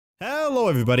Hello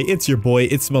everybody, it's your boy,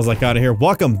 Itsmellslikehonor here.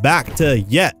 Welcome back to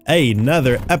yet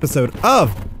another episode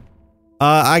of,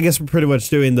 I guess we're pretty much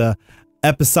doing the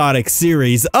episodic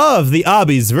series of the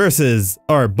Obbies versus,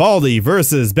 or Baldi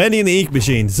versus Bendy and the Ink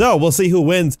Machine. So we'll see who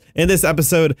wins in this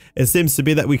episode. It seems to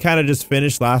be that we kind of just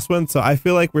finished last one, so I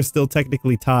feel like we're still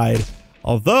technically tied.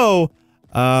 Although,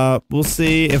 we'll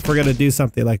see if we're gonna do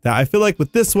something like that. I feel like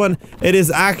with this one, it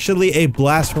is actually a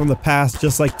blast from the past,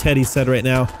 just like Teddy said right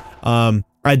now.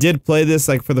 I did play this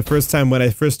like for the first time when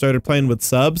I first started playing with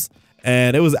subs,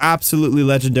 and it was absolutely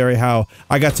legendary how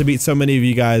I got to meet so many of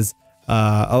you guys,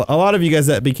 a lot of you guys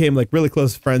that became like really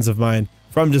close friends of mine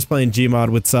from just playing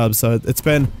Gmod with subs. So it's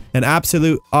been an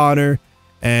absolute honor,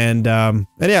 and yeah,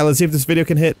 let's see if this video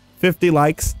can hit 50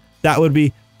 likes. That would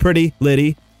be pretty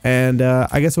litty, and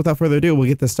I guess without further ado, we'll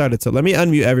get this started. So let me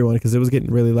unmute everyone because it was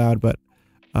getting really loud, but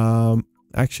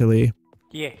actually,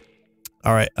 yeah.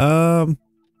 All right,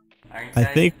 I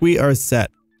think we are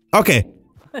set. Okay.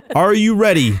 Are you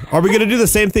ready? Are we gonna do the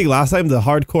same thing last time? The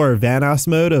hardcore Vanoss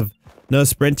mode of no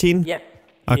sprinting? Yes.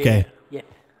 Okay. Yes.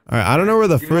 Alright, I don't know where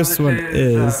the first one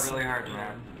is. Really hard,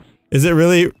 man. Is it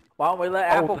really? Why don't we let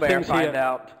Apple Bear find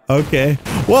out? Okay.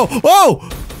 Whoa! Whoa!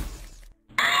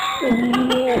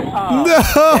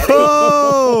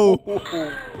 No!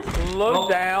 Look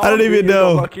down. I don't even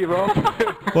know.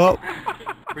 Well.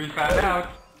 We found out.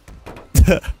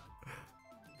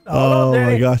 Oh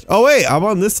my gosh. Oh wait, I'm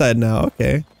on this side now.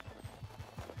 Okay.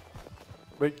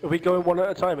 Are we going one at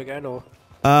a time again, or?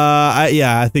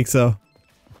 Yeah, I think so.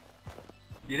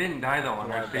 You didn't die though,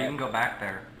 so you can go back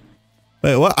there.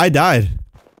 Wait, what? I died.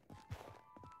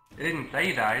 It didn't say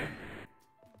you died.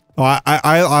 Oh,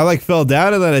 I like fell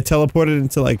down and then I teleported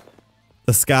into like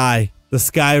the sky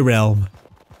realm.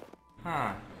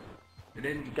 Huh. It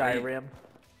didn't Sky say. rim.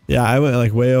 Yeah, I went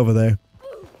like way over there.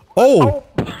 Oh!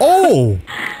 Oh!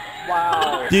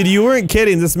 Wow. Dude, you weren't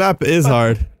kidding. This map is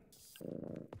hard.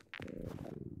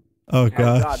 Oh Oh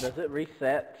gosh. God, does it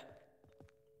reset?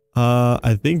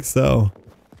 I think so.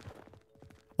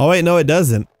 Oh wait, no, it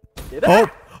doesn't. Did it?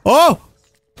 Oh!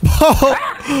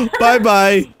 Oh! Bye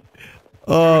bye.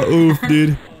 Oh, oof,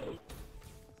 dude.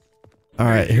 All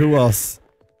right, who else?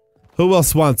 Who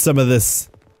else wants some of this?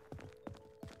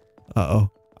 Uh-oh.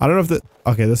 I don't know if the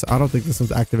I don't think this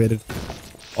one's activated.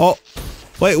 Oh,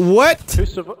 wait, what?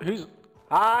 Who's?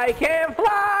 I can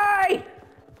fly.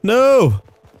 No.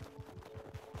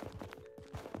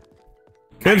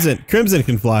 Crimson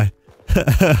can fly.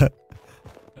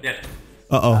 Yes.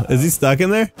 Uh-oh, is he stuck in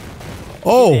there?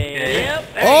 Oh. Yep.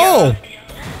 Oh.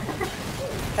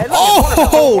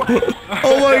 Oh.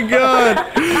 Oh my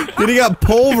God. Dude, he got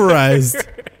pulverized.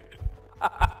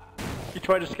 He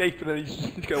tried to escape and then he's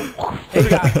just go. He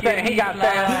got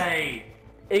Fly.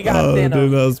 He got Oh, Thanos.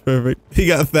 dude, that was perfect. He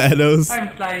got Thanos. I'm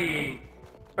flying.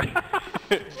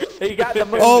 He got the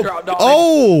moon drop dog.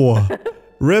 Oh.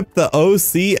 Rip the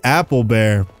OC Apple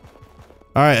Bear.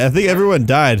 All right, I think everyone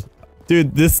died.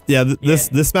 Dude, this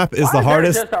map is the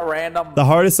hardest. Just a random. The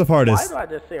hardest of hardest. Why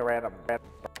do I just see a random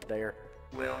there?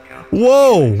 Welcome.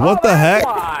 Whoa, what the that's heck?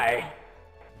 why.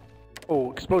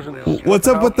 Oh, explosion! What's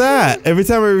up with that? Every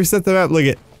time I reset the map, look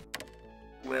at.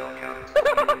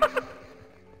 Welcome.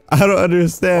 I don't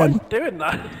understand. What's doing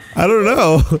that? I don't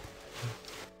know.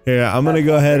 Here, I'm gonna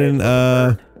go ahead and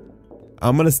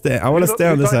I'm gonna stay. I want to stay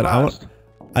on this side.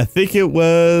 I think it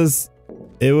was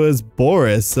Boris. It was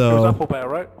So Apple Bear,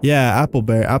 right? yeah, Apple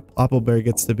Bear. Apple Bear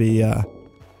gets to be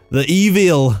the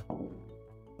evil.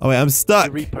 Oh wait, I'm stuck.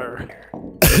 The Reaper.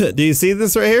 Do you see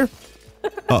this right here? Uh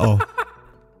oh.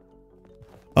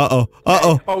 Uh oh. Uh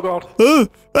oh. Oh God!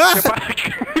 Ah! Get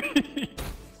back!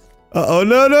 Uh-oh,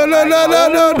 no, no, no, no, no,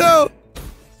 no, no!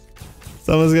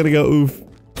 Someone's gonna go oof.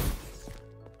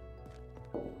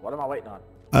 What am I waiting on?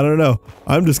 I don't know.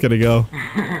 I'm just gonna go.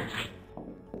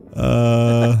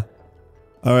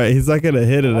 Alright, he's not gonna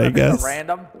hit it, I guess.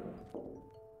 Random.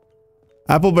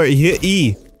 Apple Bear, he hit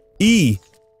E. E.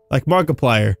 Like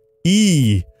Markiplier.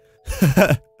 E.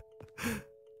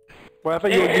 Wherever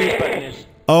your use button is.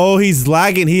 Oh, he's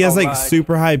lagging. He has Oh, like lag.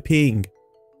 super high ping.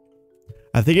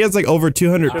 I think he has like over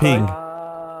 200 ping.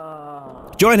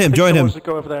 Join him, join him.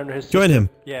 Go over there in his Join him.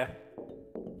 Yeah.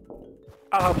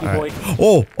 I'll help you, All boy. right.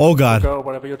 Oh, oh god. Go,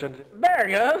 whatever your gender. There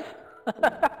he goes.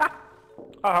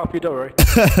 I'll help you, don't worry.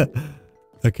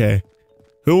 Okay.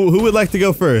 Who would like to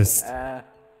go first?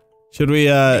 Should we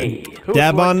Who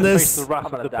dab would like on to this? face the wrath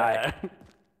I'm of the gonna die. bear?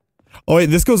 Oh wait,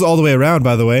 this goes all the way around,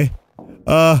 by the way.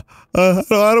 I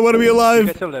don't want to be You alive.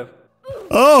 get to live.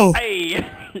 Oh, Hey!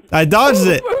 I dodged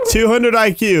it. 200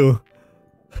 IQ.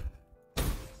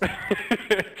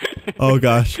 Oh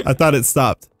gosh, I thought it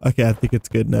stopped. Okay, I think it's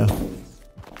good now.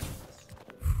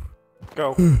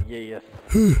 Go. Yes.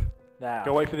 Now.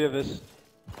 Go wait for the others.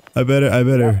 I better.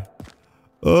 I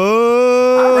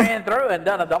Oh. ran through and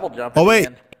done a double jump. Oh at the wait.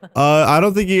 end. I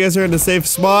don't think you guys are in a safe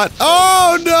spot.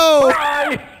 Oh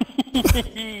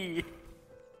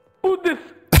Who this?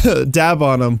 no! Dab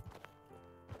on him.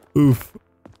 Oof.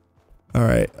 All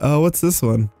right. What's this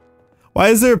one? Why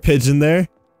is there a pigeon there?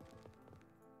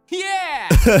 Yeah.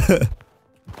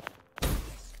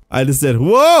 I just did.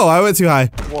 Whoa! I went too high.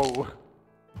 Whoa.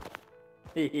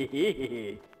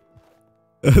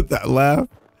 That laugh.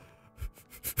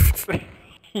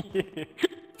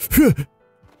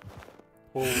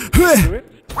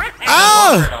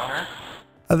 Ah!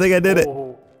 I think I did it.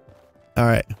 Whoa. All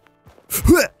right.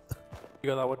 You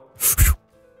got that one.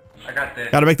 I got this.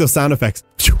 Gotta make those sound effects.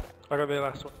 I got the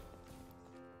last one.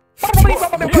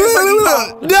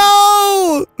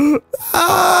 No!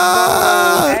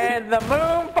 Ah! And the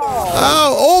moon falls.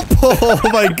 Oh, oh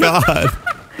my god.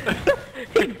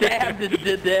 He dabbed it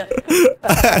to death.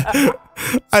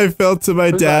 I fell to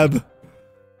my dab.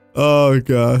 Oh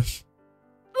gosh.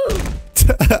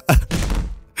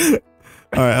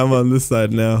 Alright, I'm on this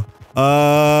side now.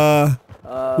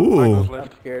 Ooh. I'm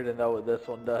scared to know what this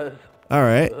one does.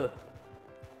 Alright.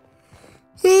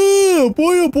 Oh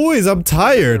boys, I'm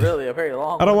tired. Really a very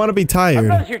long I don't want to be I tired.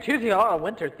 noticed you're choosing a lot of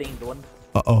winter themed ones.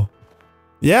 Uh-oh.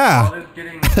 Yeah. It's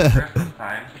getting Christmas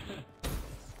time.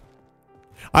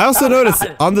 I also noticed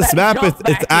God. on this That map jump it's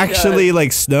back he actually does.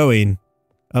 like snowing.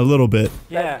 A little bit.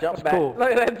 Yeah, Jump that's back. cool. Look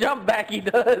at that jump back he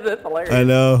does. That's hilarious. I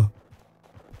know.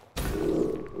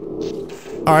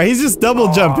 Alright, he's just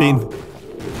double jumping.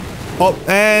 Oh,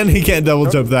 and he can't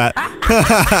double jump that.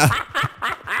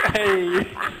 Hey.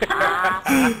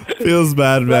 Feels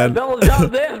bad, man. Double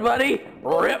jump this, buddy.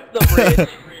 Rip the bridge.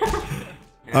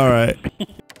 Alright.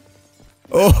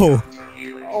 Oh.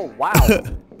 Oh wow.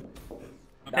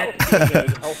 That was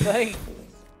the whole thing.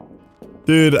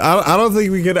 Dude, I don't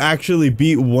think we could actually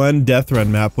beat one death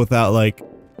run map without like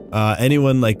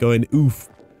anyone like going oof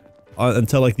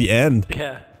until like the end.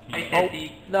 Yeah.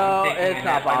 No, it's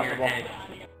not possible.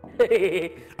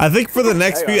 I think for the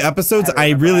next few episodes I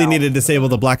really need to disable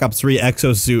the Black Ops 3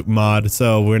 exosuit mod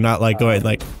so we're not like going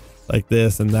like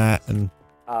this and that and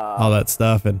all that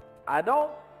stuff and I don't.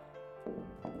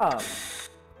 I'm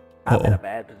in a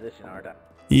bad position, aren't I?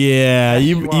 yeah,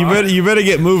 you better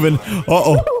get moving.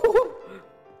 Oh.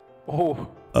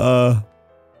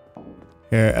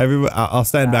 Here, everyone, I'll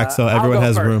stand back so I'll everyone go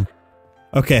has first. room.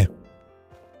 Okay.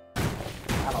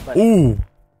 I don't bet. Ooh.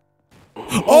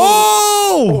 Oh,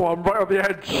 Oh! I'm right on the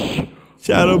edge.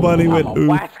 Shadow Bunny went Oh, ooh.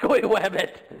 Wascoy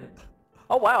Webbit.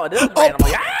 Oh wow, it is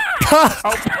randomly.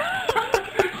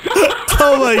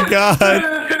 Oh my god.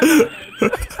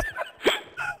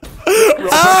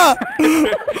 Ah!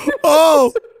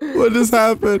 Oh! What just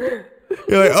happened?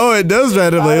 You're like, oh, it does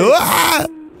randomly. Ah!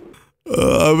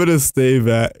 I'm gonna stay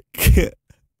back. He's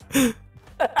gonna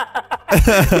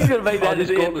make that This his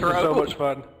is so intro. much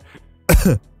fun.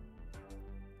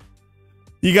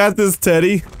 You got this,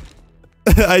 Teddy.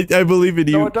 I believe in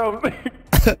you. No, I don't.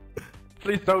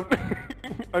 Please don't.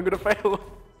 I'm gonna fail.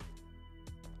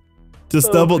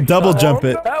 Just double jump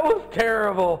it. That was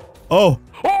terrible. Oh.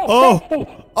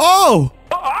 Oh. Oh.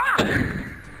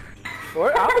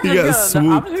 You got I'm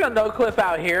swooped. just gonna no clip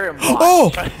out here and watch.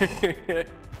 Oh.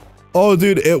 Oh,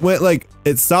 dude, it went like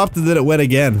it stopped and then it went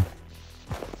again.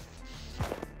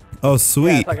 Oh, Yeah,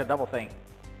 sweet. it's like a double thing.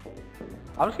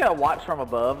 I'm just gonna watch from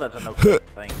above. That's a no clip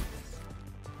thing.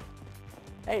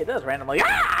 Hey, it does randomly. Dude,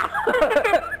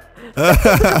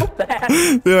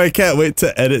 I can't wait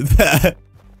to edit that.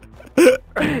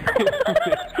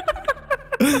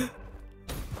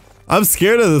 I'm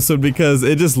scared of this one because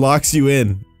it just locks you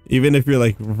in, even if you're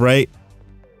like right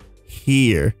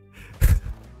here.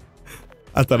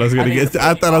 I thought I was gonna get.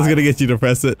 I thought I was gonna get you to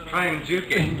press it. I'm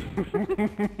juking.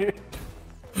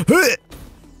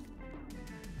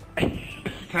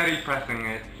 Teddy pressing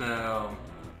it, so.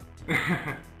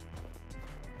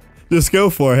 Just go,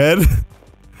 forehead.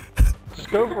 Just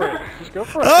go for it. Just go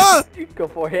for it. Ah! Go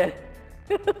forehead.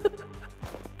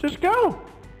 Just go.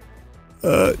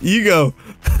 You go.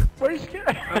 Where's you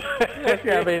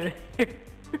I mean.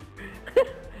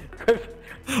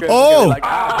 Oh! Like,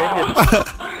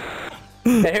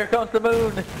 and here comes the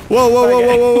moon. Whoa, whoa, whoa,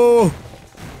 whoa, whoa,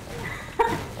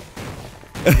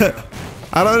 whoa!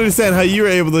 I don't understand how you were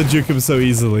able to juke him so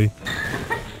easily.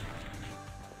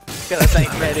 Gonna thank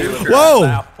Bendy with Whoa!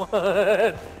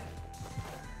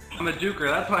 I'm a juker,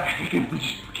 that's why I can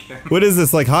juke him. What is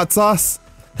this, like hot sauce?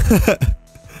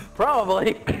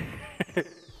 Probably.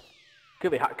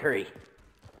 Could be hot curry.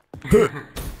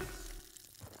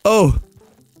 Oh.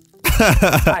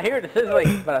 I hear the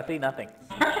sizzling, but I see nothing.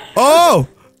 Oh!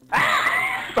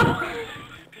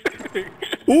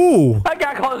 Ooh! I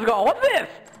got close going, what's this?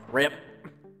 Rip.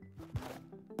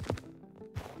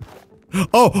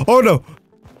 Oh! Oh no!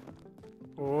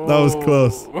 That was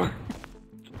close.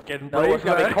 Getting No, brave what's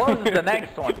gonna be there. close is the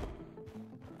next one.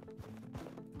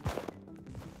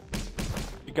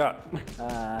 You got.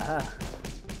 Uh-huh.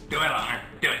 Do it, Honor.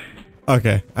 Do it.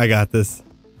 Okay, I got this.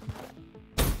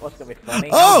 What's gonna be funny?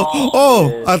 Oh!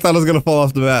 Oh! I thought I was gonna fall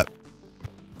off the map.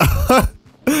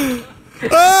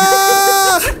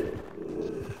 Ah!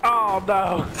 Oh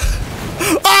no.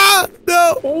 Ah!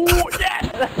 No! Oh yes.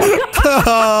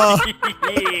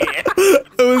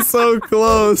 It was so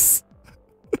close.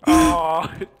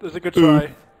 Oh, that's a good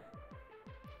try.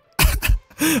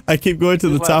 I keep going to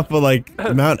the top of like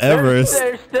Mount Everest.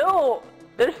 There's still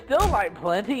like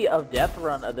plenty of death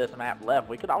run of this map left.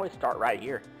 We could always start right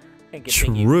here and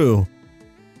continue. True.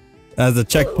 As a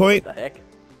checkpoint. What the heck?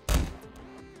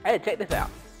 Hey, check this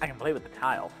out. I can play with the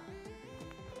tiles.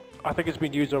 I think it's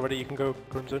been used already. You can go,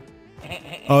 Crimson.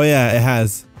 Oh yeah, it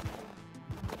has.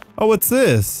 Oh, what's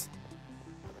this?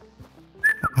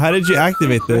 How did you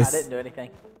activate I this? didn't do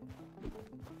anything.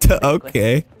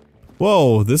 Okay.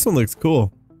 Whoa, this one looks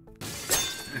cool.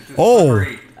 This is Oh.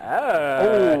 slippery.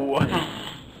 Oh.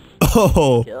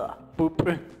 Oh, Yeah.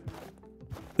 Boop.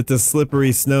 it's a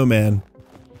slippery snowman.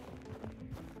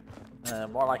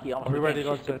 More like he almost Are we ready,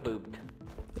 became Lord? shishkaboobed.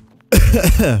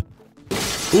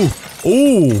 Ooh,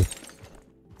 ooh.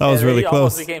 That was really He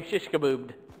almost close. became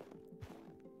shishkaboobed.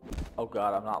 Oh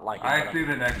god, I'm not liking I what see I'm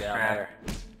the next down trap. there.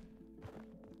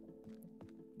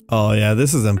 Oh yeah,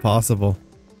 this is impossible.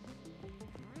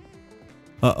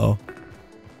 Uh-oh.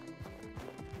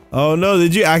 Oh no,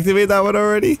 did you activate that one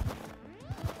already?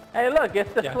 Hey, look,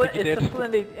 it's the Yeah, I think you did.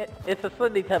 it's a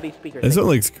Slindy Tubby speaker. This thing.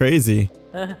 one looks crazy.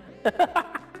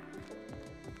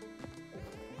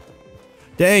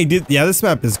 Dang, dude. Yeah, this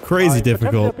map is crazy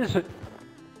difficult.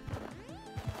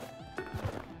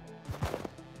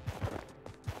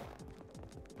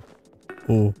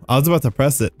 Ooh, I was about to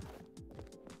press it.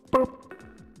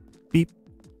 Beep.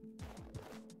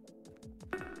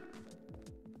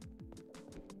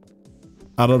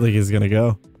 I don't think he's gonna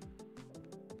go.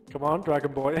 Come on,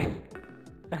 Dragon Boy.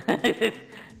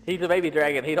 He's a baby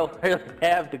dragon. He don't really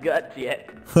have the guts yet.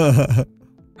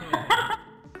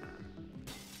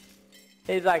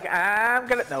 He's like, I'm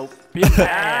gonna nope.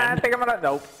 I think I'm gonna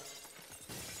nope.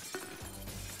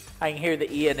 I can hear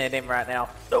the Ian in him right now.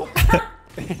 Nope.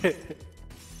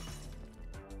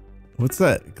 What's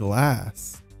that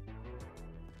glass?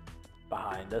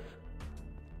 Behind us.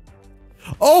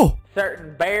 Oh!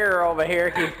 Certain bear over here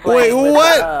keeps Wait, playing with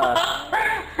what?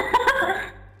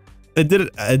 It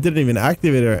didn't even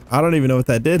activate it. I don't even know what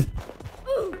that did.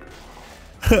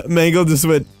 Mango just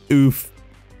went oof.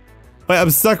 Wait, I'm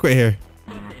stuck right here.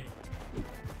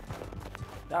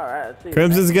 Alright, let's see.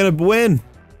 Crimson's gonna win.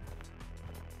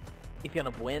 He's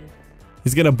gonna win.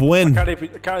 He's gonna win. Can't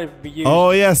even be used.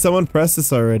 Oh yeah, someone pressed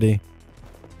this already.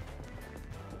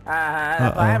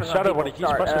 That's what happens when Shadow people Bunny keeps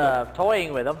start pressing it.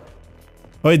 toying with him.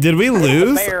 Wait, did we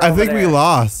lose? bear I over think we there.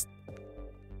 lost.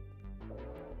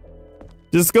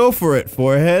 Just go for it,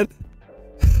 forehead.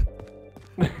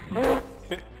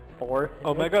 Four.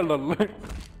 Omega lol.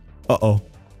 Uh-oh.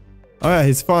 Alright,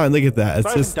 he's fine. Look at that. It's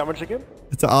Not just, damaging him.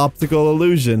 it's an optical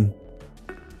illusion.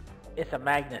 It's a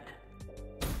magnet.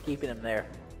 Keeping him there.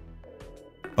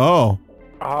 Oh.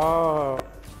 Oh.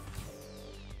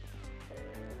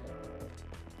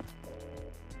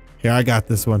 Here, I got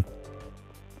this one.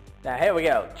 Now here we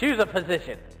go. Choose a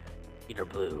position. Either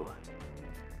blue.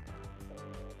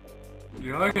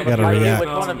 You know I can Gotta just react. Which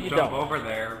one of you jump don't? over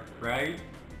there, right?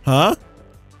 Huh?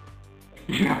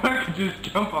 You know I can just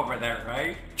jump over there,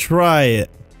 right? Try it.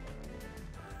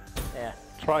 Yeah.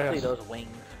 Try See us. those wings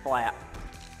flap.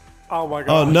 Oh my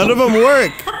Oh, god. none of them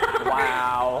work.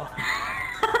 Wow.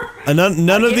 And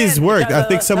none of these Again, worked. I because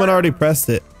think of someone that. already pressed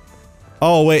it.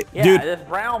 Oh, wait. Yeah, Dude. this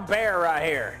brown bear right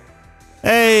here.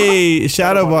 Hey,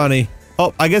 Shadow Bonnie.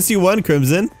 Oh, I guess you won,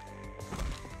 Crimson.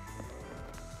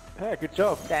 Yeah, good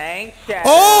job. Thanks, Shadow.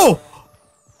 Oh!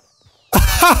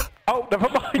 Oh, never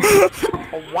mind.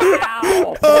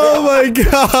 Wow. Oh my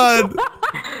god.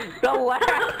 The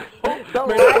last. The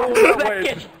Wait, last wait, second.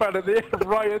 just fell at the end,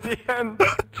 right at the end.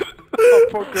 Oh,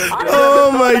 poor Crimson.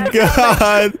 Oh my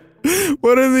god.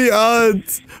 What are the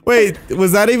odds? Wait,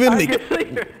 was that even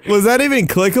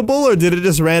clickable or did it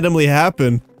just randomly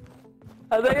happen?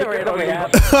 I think it randomly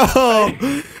happened. Oh,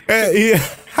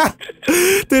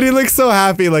 dude, he looks so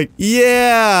happy, like,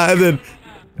 yeah, and then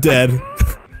dead.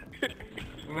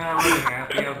 I'm not really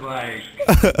happy. I was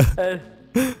like,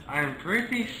 I'm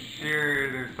pretty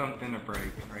sure there's something to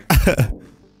break right there.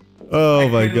 Oh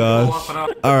my gosh.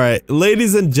 Alright,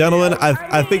 ladies and gentlemen,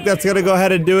 I think that's gonna go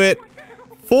ahead and do it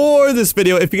for this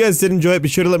video. If you guys did enjoy it, be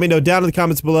sure to let me know down in the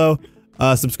comments below.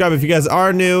 Subscribe if you guys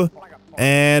are new.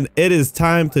 And it is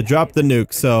time to drop the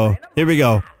nuke. So, here we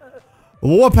go.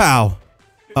 Whoop-pow.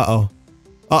 Uh-oh.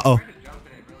 Uh-oh.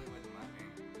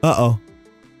 Uh-oh.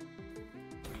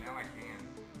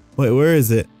 Wait, where is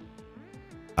it?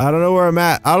 I don't know where I'm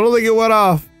at. I don't think it went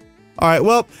off. Alright,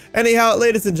 well, anyhow,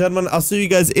 ladies and gentlemen, I'll see you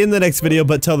guys in the next video.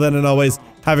 But till then and always,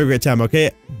 have a great time,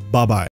 okay? Bye-bye.